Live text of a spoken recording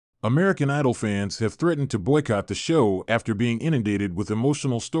American Idol fans have threatened to boycott the show after being inundated with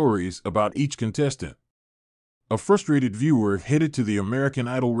emotional stories about each contestant. A frustrated viewer headed to the American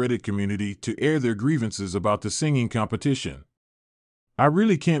Idol Reddit community to air their grievances about the singing competition. "I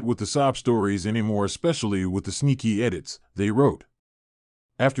really can't with the sob stories anymore, especially with the sneaky edits," they wrote.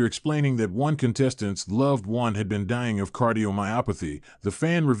 After explaining that one contestant's loved one had been dying of cardiomyopathy, the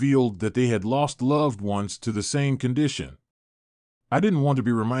fan revealed that they had lost loved ones to the same condition. "I didn't want to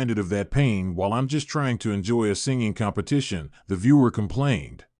be reminded of that pain while I'm just trying to enjoy a singing competition," the viewer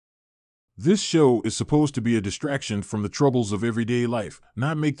complained. "This show is supposed to be a distraction from the troubles of everyday life,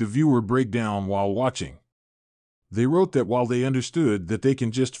 not make the viewer break down while watching." They wrote that while they understood that they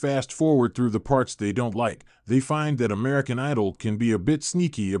can just fast forward through the parts they don't like, they find that American Idol can be a bit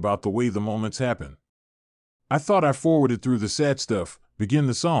sneaky about the way the moments happen. "I thought I forwarded through the sad stuff, begin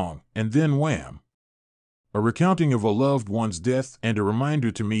the song, and then wham! A recounting of a loved one's death and a reminder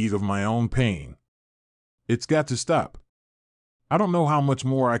to me of my own pain. It's got to stop. I don't know how much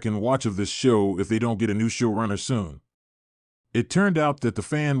more I can watch of this show if they don't get a new showrunner soon." It turned out that the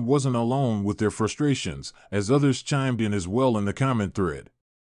fan wasn't alone with their frustrations, as others chimed in as well in the comment thread.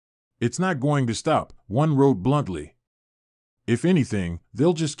 "It's not going to stop," one wrote bluntly. "If anything,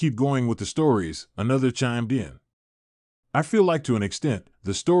 they'll just keep going with the stories," another chimed in. "I feel like to an extent,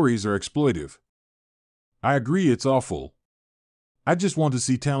 the stories are exploitive. I agree, it's awful. I just want to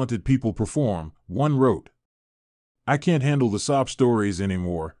see talented people perform," one wrote. "I can't handle the sob stories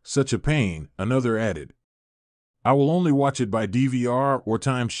anymore, such a pain," another added. "I will only watch it by DVR or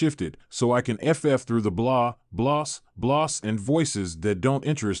time shifted, so I can FF through the blah, bloss, and voices that don't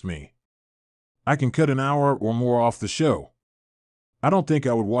interest me. I can cut an hour or more off the show. I don't think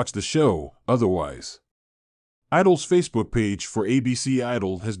I would watch the show otherwise." Idol's Facebook page for ABC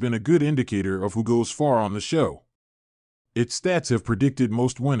Idol has been a good indicator of who goes far on the show. Its stats have predicted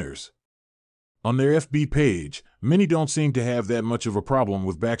most winners. On their FB page, many don't seem to have that much of a problem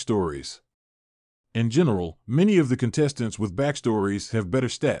with backstories. In general, many of the contestants with backstories have better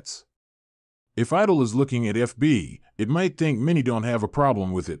stats. "If Idol is looking at FB, it might think many don't have a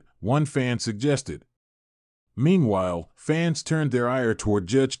problem with it," one fan suggested. Meanwhile, fans turned their ire toward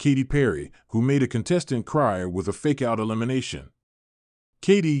Judge Katy Perry, who made a contestant cry with a fake-out elimination.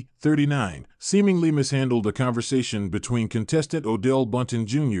 Katy, 39, seemingly mishandled a conversation between contestant Odell Bunton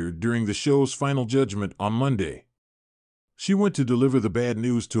Jr. during the show's final judgment on Monday. She went to deliver the bad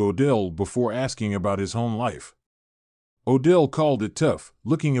news to Odell before asking about his home life. Odell called it tough,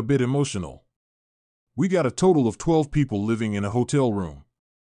 looking a bit emotional. "We got a total of 12 people living in a hotel room.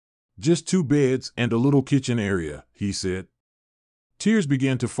 Just 2 beds and a little kitchen area," he said. Tears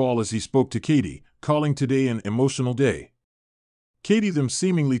began to fall as he spoke to Katy, calling today an emotional day. Katy then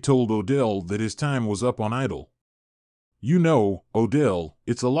seemingly told Odell that his time was up on Idol. "You know, Odell,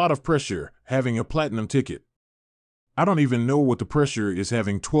 it's a lot of pressure, having a platinum ticket. I don't even know what the pressure is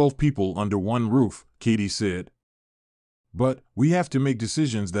having 12 people under one roof," Katy said. "But we have to make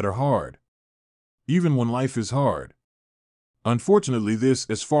decisions that are hard. Even when life is hard. Unfortunately, this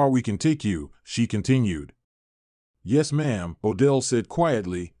as far we can take you," she continued. "Yes, ma'am," Odell said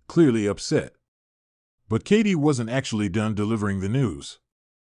quietly, clearly upset. But Katy wasn't actually done delivering the news.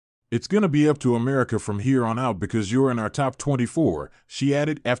 "It's gonna be up to America from here on out because you're in our top 24, she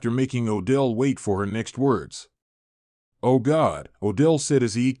added after making Odell wait for her next words. "Oh God," Odell said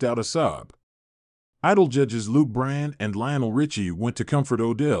as he eked out a sob. Idol judges Luke Bryan and Lionel Richie went to comfort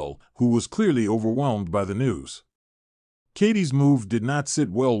Odell, who was clearly overwhelmed by the news. Katy's move did not sit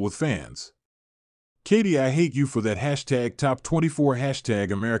well with fans. "Katy, I hate you for that hashtag top 24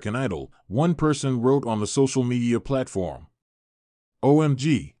 hashtag American Idol," one person wrote on the social media platform.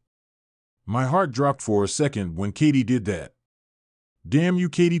 "OMG. My heart dropped for a second when Katy did that. Damn you,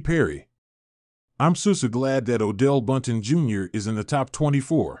 Katy Perry. I'm so glad that Odell Bunton Jr. is in the top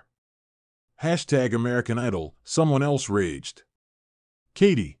 24. Hashtag American Idol," someone else raged.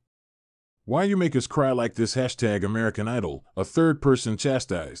 "Katy, why you make us cry like this? Hashtag American Idol," a third person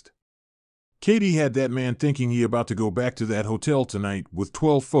chastised. "Katy had that man thinking he about to go back to that hotel tonight with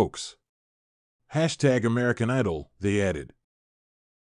 12 folks. Hashtag American Idol," they added.